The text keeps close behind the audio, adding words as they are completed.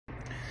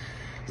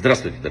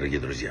Здравствуйте, дорогие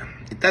друзья.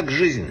 Итак,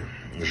 жизнь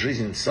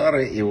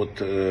Сары и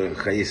вот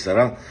Хаей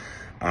Сара.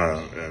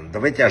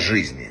 Давайте о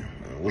жизни.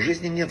 У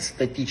жизни нет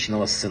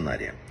статичного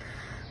сценария.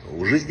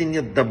 У жизни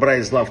нет добра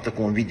и зла в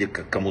таком виде,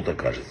 как кому-то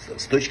кажется.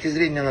 С точки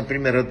зрения,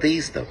 например,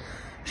 атеистов,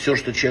 все,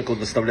 что человеку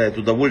доставляет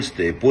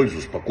удовольствие, пользу,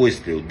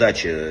 спокойствие,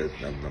 удача,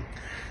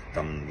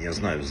 я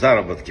знаю,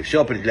 заработки,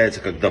 все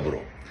определяется как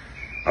добро.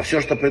 А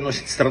все, что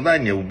приносит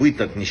страдания,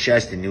 убыток,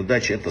 несчастье,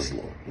 неудача, это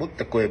зло. Вот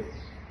такое,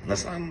 на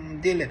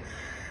самом деле,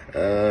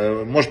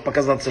 может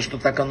показаться, что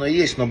так оно и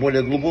есть, но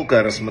более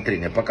глубокое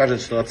рассмотрение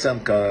покажет, что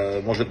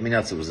оценка может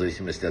меняться в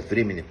зависимости от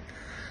времени,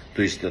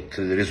 то есть от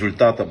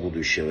результата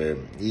будущего.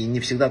 И не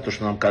всегда то,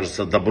 что нам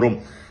кажется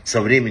добром, со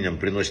временем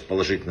приносит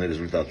положительные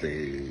результаты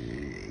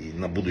и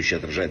на будущее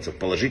отражается в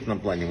положительном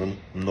плане. Мы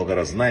много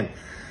раз знаем,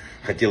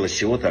 хотелось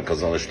чего-то,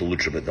 оказалось, что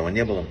лучше бы этого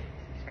не было.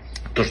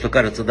 То, что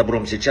кажется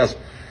добром сейчас,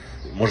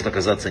 может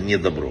оказаться не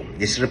добром.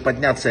 Если же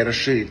подняться и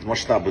расширить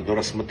масштабы до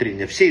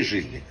рассмотрения всей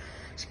жизни,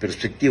 с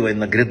перспективой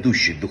на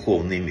грядущий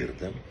духовный мир,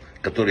 да,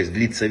 который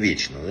длится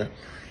вечно, да,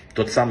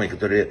 тот самый,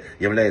 который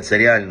является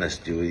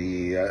реальностью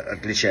и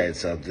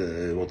отличается от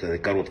вот этой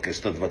короткой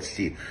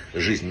 120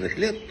 жизненных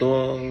лет,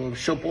 то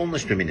все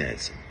полностью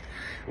меняется.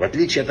 В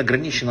отличие от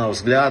ограниченного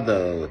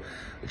взгляда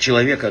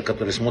человека,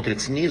 который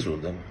смотрит снизу,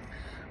 да,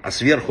 а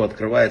сверху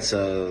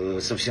открывается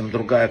совсем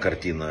другая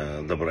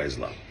картина добра и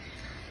зла.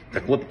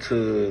 Так вот,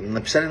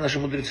 написали наши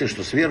мудрецы,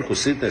 что сверху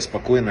сытая,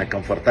 спокойная,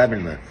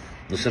 комфортабельная,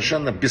 но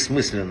совершенно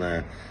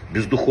бессмысленная,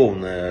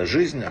 бездуховная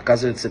жизнь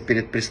оказывается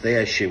перед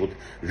предстоящей вот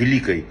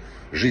великой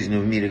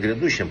жизнью в мире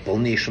грядущем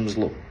полнейшим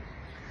злом.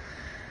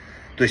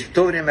 То есть в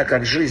то время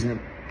как жизнь,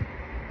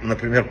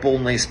 например,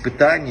 полная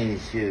испытаний,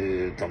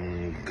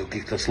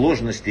 каких-то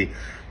сложностей,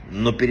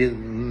 но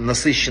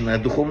насыщенная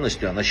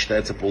духовностью, она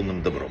считается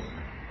полным добром.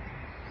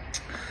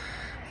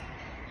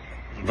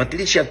 В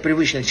отличие от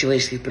привычных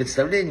человеческих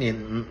представлений,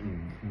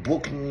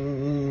 Бог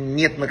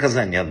нет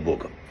наказания от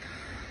Бога.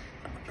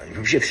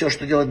 Вообще все,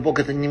 что делает Бог,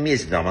 это не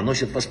месть нам, а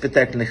носит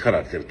воспитательный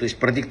характер, то есть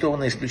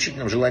продиктовано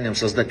исключительным желанием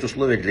создать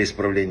условия для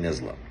исправления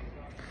зла.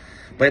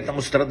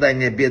 Поэтому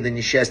страдания, беды,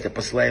 несчастья,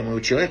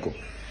 посылаемые человеку,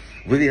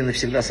 выверены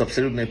всегда с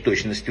абсолютной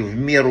точностью в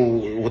меру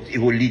вот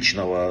его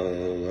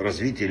личного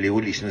развития или его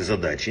личной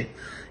задачи,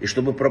 и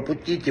чтобы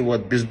пропустить его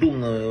от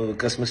бездумного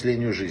к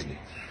осмыслению жизни.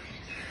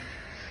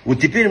 Вот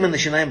теперь мы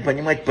начинаем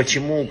понимать,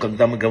 почему,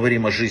 когда мы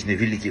говорим о жизни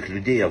великих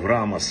людей,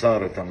 Авраама,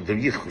 Сары,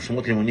 других,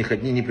 смотрим, у них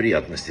одни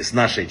неприятности с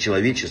нашей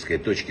человеческой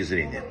точки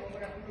зрения.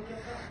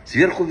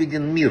 Сверху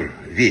виден мир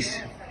весь,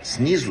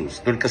 снизу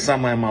только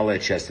самая малая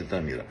часть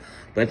этого мира.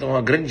 Поэтому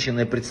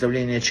ограниченное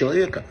представление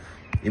человека,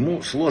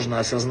 ему сложно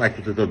осознать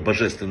вот этот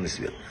божественный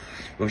свет.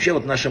 Вообще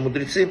вот наши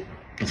мудрецы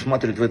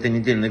усматривают в этой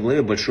недельной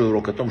главе большой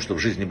урок о том, что в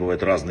жизни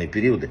бывают разные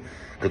периоды,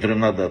 к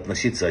которым надо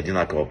относиться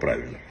одинаково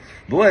правильно.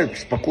 Бывают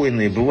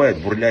спокойные, бывают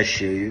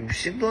бурлящие.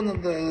 Всегда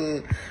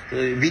надо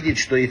видеть,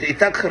 что и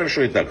так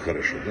хорошо, и так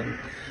хорошо. Да?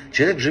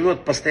 Человек живет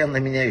в постоянно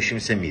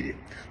меняющемся мире.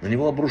 На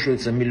него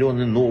обрушиваются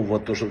миллионы нового,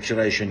 то, что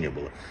вчера еще не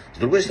было. С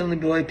другой стороны,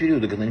 бывают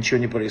периоды, когда ничего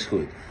не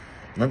происходит.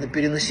 Надо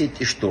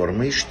переносить и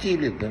штормы, и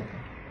штили. Да?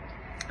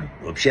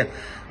 Вообще,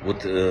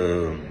 вот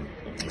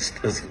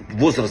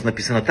возраст,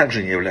 написано,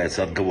 также не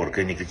является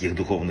отговоркой никаких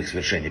духовных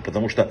свершений,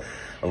 потому что,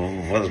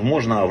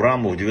 возможно,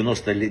 Аврааму в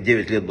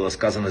 99 лет было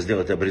сказано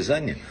сделать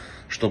обрезание,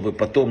 чтобы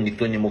потом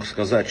никто не мог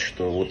сказать,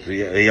 что вот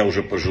я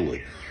уже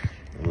пожилой.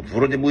 Вот,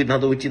 вроде будет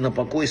надо уйти на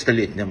покой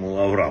столетнему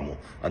Аврааму,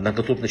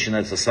 однако тут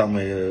начинаются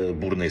самые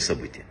бурные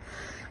события.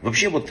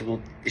 Вообще, вот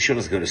еще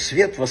раз говорю,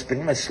 свет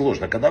воспринимать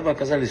сложно. Когда вы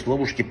оказались в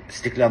ловушке,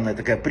 стеклянная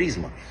такая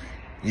призма,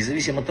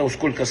 независимо от того,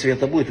 сколько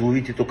света будет, вы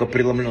увидите только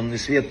преломленный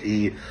свет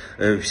и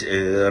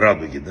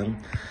радуги. Да?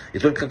 И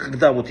только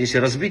когда, вот если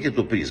разбить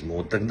эту призму,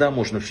 вот тогда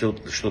можно все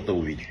что-то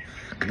увидеть.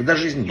 Когда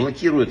жизнь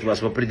блокирует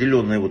вас в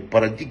определенной вот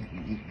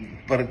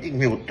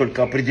парадигме вот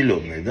только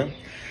определенной, да,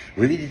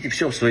 вы видите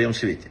все в своем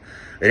свете.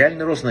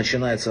 Реальный рост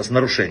начинается с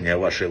нарушения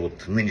вашей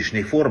вот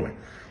нынешней формы.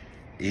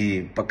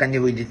 И пока не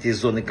выйдете из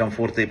зоны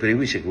комфорта и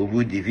привычек, вы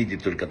будете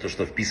видеть только то,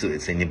 что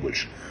вписывается, и не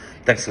больше.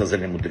 Так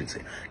сказали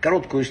мудрецы.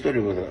 Короткую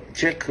историю.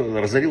 Человек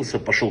разорился,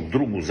 пошел к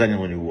другу,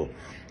 занял у него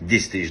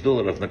 10 тысяч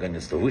долларов,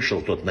 наконец-то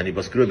вышел, тот на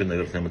небоскребе, на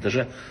верхнем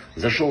этаже,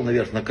 зашел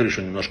наверх на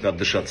крышу немножко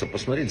отдышаться,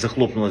 посмотреть,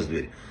 захлопнулась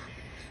дверь.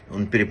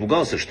 Он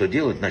перепугался, что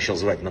делать, начал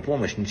звать на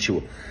помощь,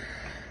 ничего.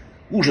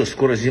 Ужас,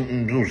 скоро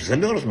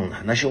замерзнул,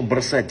 начал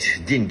бросать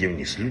деньги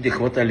вниз. Люди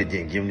хватали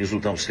деньги внизу,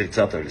 там с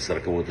 30 или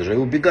 40 этажа, и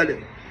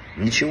убегали.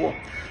 Ничего.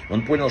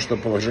 Он понял, что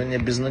положение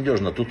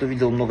безнадежно. Тут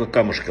увидел много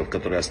камушков,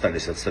 которые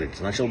остались от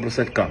строительства. Начал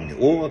бросать камни.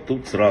 О,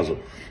 тут сразу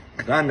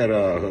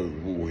камера,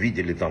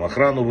 увидели, там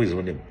охрану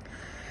вызвали.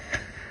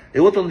 И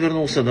вот он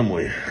вернулся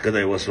домой,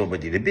 когда его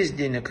освободили. Без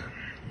денег,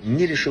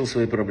 не решил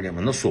свои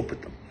проблемы, но с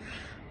опытом.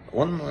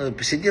 Он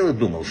посидел и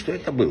думал, что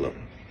это было.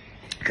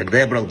 Когда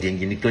я брал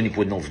деньги, никто не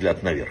поднял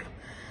взгляд наверх.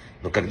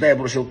 Но когда я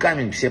бросил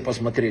камень, все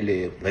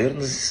посмотрели,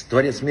 наверное,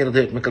 Творец мира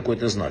дает мне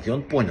какой-то знак. И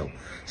он понял.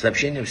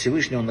 Сообщение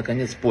Всевышнего он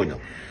наконец понял.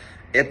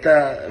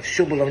 это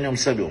все было в нем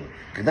солем.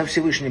 Когда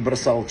Всевышний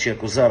бросал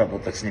человеку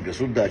заработок с небес,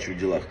 удачу в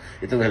делах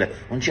и так далее,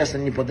 он часто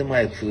не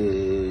поднимает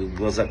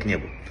глаза к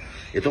небу.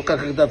 И только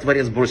когда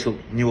Творец бросил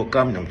в него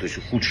камнем, то есть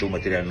ухудшил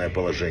материальное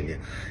положение,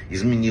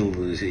 изменил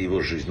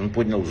его жизнь, он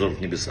поднял взор к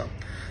небесам.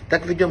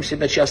 Так ведем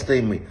себя часто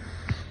и мы.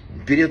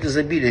 В период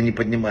изобилия не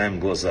поднимаем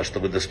глаза,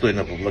 чтобы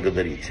достойно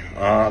поблагодарить.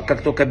 А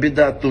как только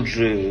беда, тут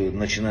же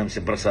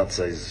начинаемся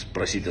бросаться и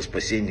просить о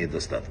спасении и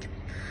достатке.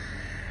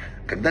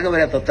 Когда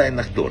говорят о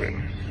тайнах Торы,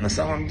 на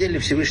самом деле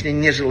Всевышний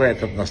не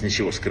желает от нас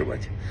ничего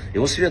скрывать.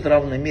 Его свет в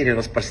равной мере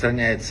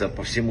распространяется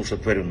по всему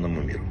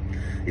сотворенному миру.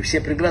 И все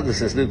преграды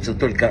создаются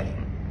только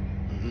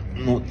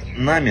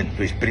нами,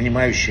 то есть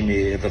принимающими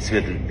этот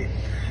свет людьми.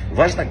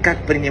 Важно,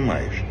 как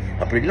принимаешь.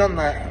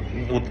 Определенно,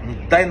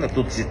 тайна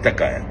тут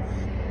такая.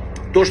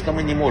 То, что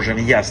мы не можем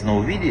ясно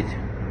увидеть,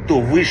 то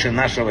выше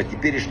нашего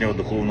теперешнего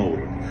духовного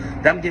уровня.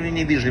 Там, где мы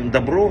не видим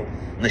добро,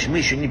 значит, мы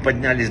еще не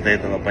поднялись до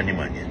этого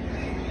понимания.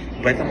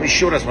 Поэтому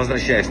еще раз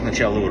возвращаясь к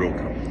началу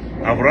урока.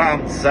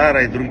 Авраам,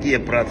 Сара и другие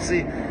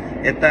праотцы,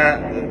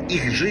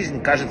 их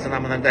жизнь кажется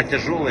нам иногда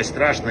тяжелой,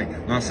 страшной,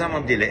 но на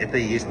самом деле это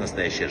и есть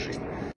настоящая жизнь.